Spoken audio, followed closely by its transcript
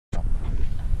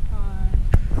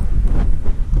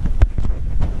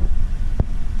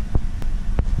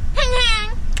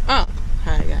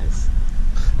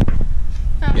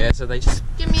so they just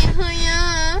give me a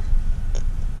higher.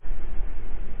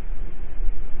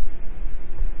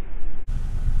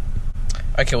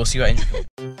 Okay, we'll see you at intro.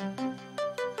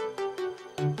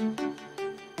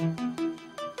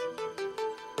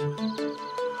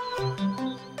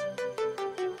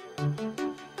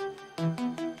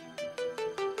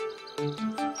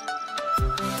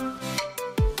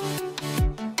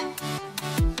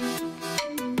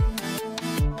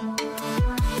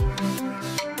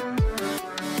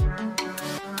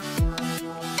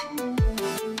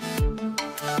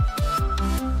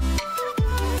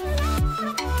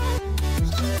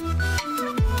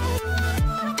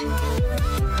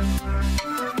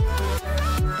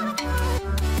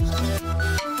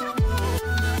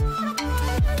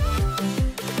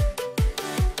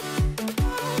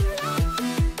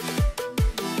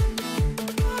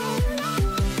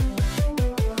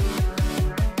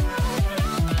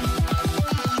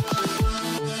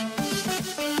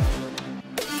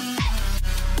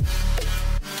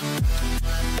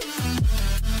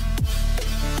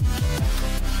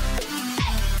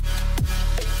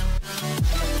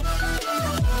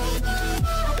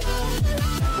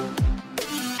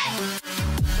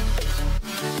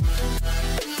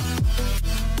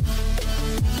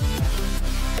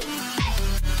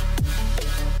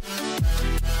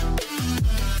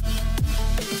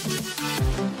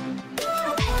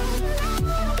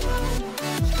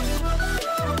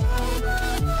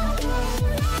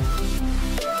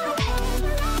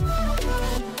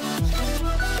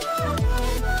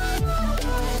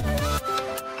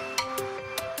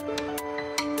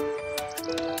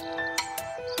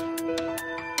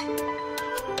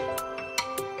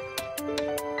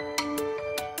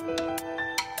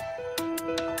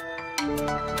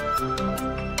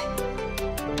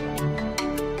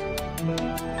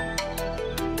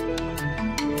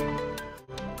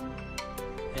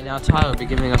 And now Tyler will be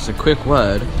giving us a quick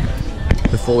word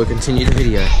before we continue the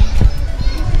video.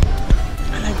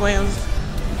 I like whales.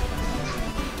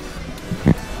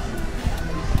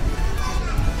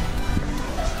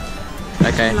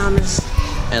 Okay. Llamas.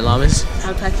 And llamas?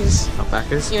 Alpacas.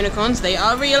 Alpacas? Unicorns. They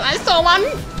are real. I saw one!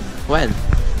 When?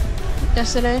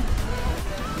 Yesterday.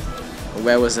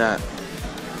 Where was that?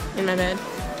 In my bed.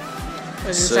 It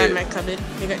was inside my cupboard.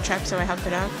 It got trapped, so I helped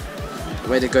it out.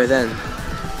 Where'd it go then?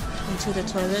 Into the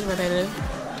toilet where they live.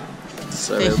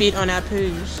 So they feed on our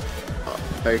poos.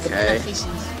 Okay. Feces.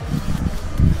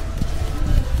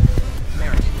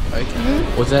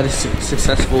 Okay. Was that a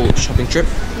successful shopping trip?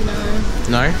 No.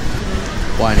 No?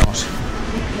 Why not?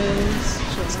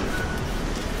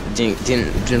 Because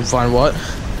Didn't find what?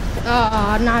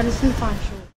 Oh, no, I didn't find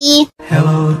short.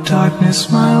 Hello, darkness,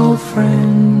 my old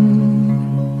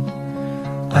friend.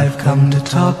 I've come to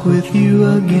talk with you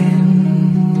again.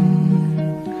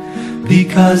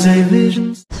 Because a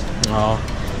vision. Oh.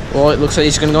 Well, it looks like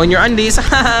it's gonna go in your undies.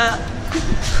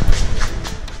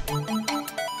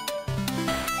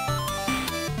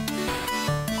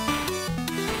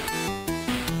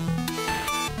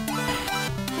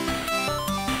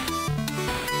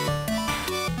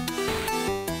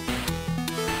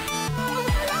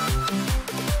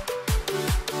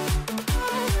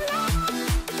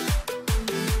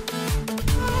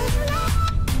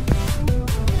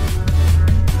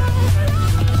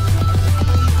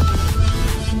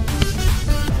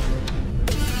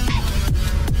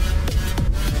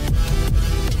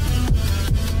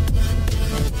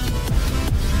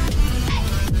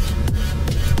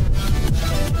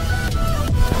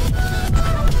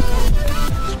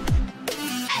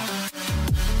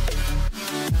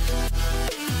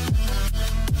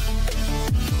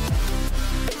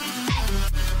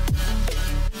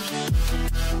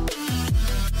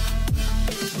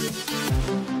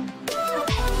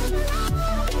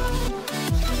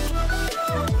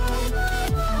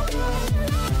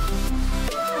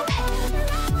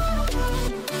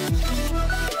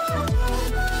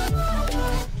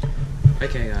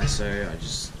 Okay guys, so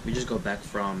we just got back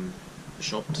from the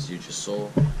shop, as you just saw.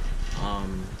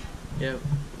 Yeah,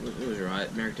 it was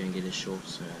alright. Merrick didn't get his short,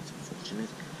 so that's unfortunate.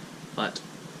 But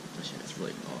actually, that's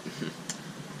really not.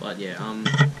 But yeah,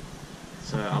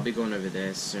 so I'll be going over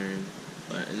there soon.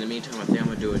 But in the meantime, I think I'm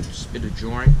gonna do a bit of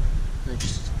drawing.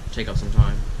 Just take up some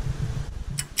time.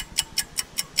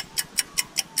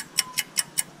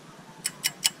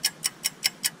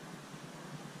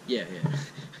 Yeah.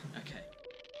 Okay.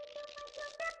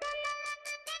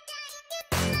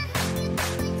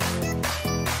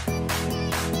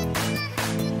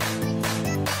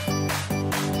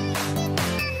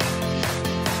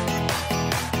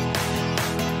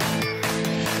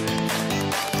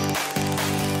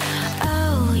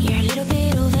 Oh, you're a little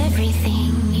bit of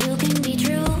everything. You can be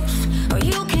truthful.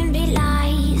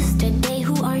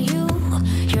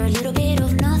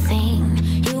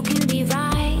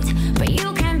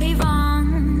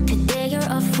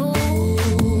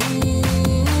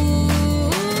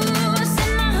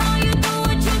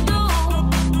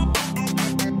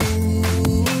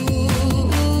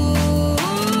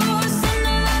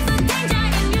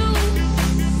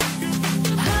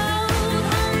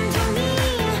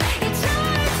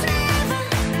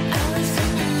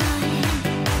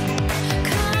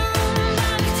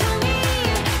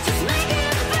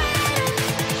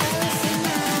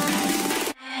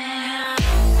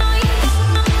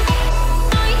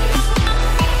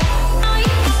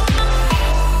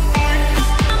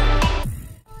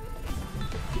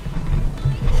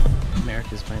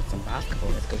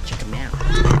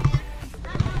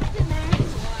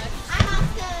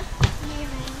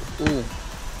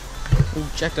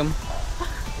 Check him.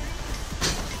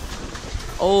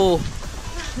 Oh,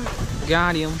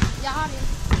 got him.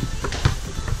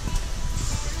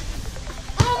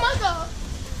 Oh my god.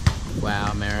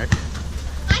 Wow, Merrick.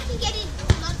 I can get it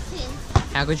locked in.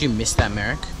 How could you miss that,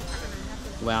 Merrick?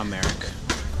 Wow, Merrick.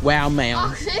 Wow, man.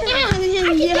 I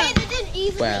can get it in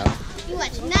easily. Wow. You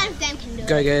watch, none of them can do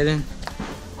Go it. get it.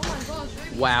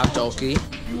 Wow, Donkey.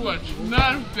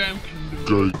 None of them can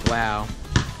do it. Wow.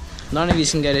 None of you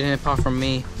can get it in apart from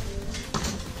me.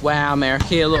 Wow, Merrick.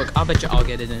 Here, look. I'll bet you I'll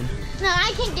get it in. No,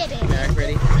 I can get it. Merrick,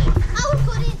 ready? I will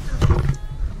put it.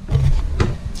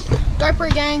 Go for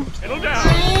it, gang. Settle down.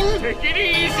 Take it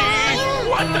easy.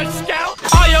 What the scout?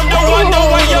 I am the one, the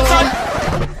way your son.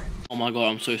 Oh my god,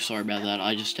 I'm so sorry about that.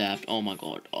 I just tapped. Oh my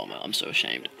god. Oh my, I'm so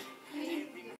ashamed.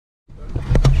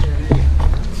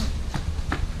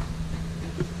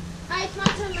 Alright, it's my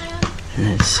turn, man.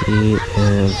 Let's see if I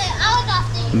was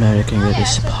after you. Merrick can get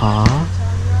his par.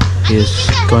 He's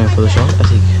going for the shot.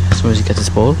 As soon as he gets his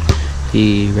ball,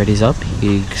 he readies up,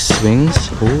 he swings.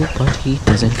 Oh, but he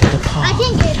doesn't get a par. I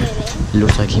can get it in.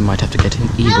 Looks like he might have to get an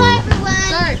eagle. Hello, everyone.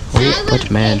 Oh, but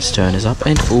man's turn is up,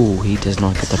 and oh, he does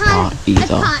not get the par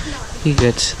either. He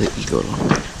gets the eagle.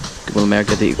 Will Merrick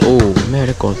get the eagle? Oh,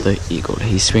 Merrick got the eagle.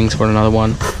 He swings for another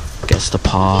one, gets the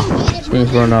par. Swings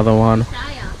for another one,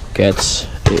 gets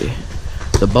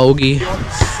the bogey.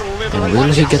 And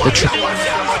will he get the triple?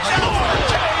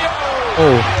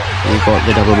 Oh, he got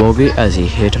the double bogey as he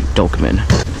hit Dokman.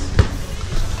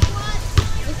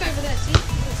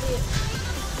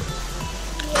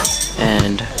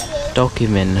 And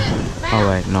Dokman. Oh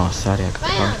wait, no, sorry, I got the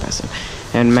wrong person.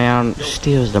 And man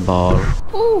steals the ball.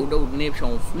 Ooh, those nips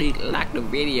on fleek. Like the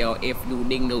video if you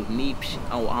ding those nips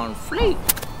on fleek.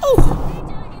 Ooh.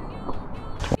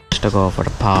 To go for the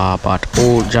par, but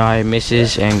oh, Jai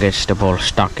misses and gets the ball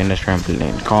stuck in the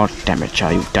trampoline. God damn it,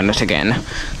 Jai, you've done it again.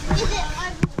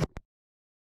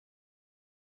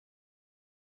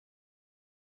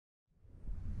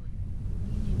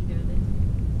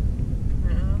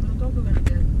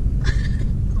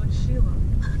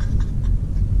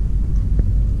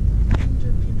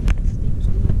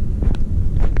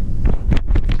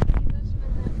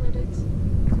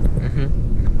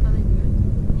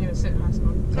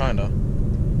 Kinda.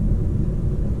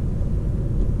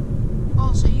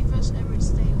 Oh, so you verse every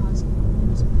state high school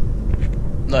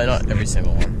No, not every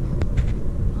single one.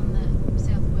 on the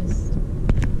southwest.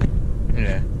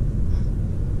 Yeah.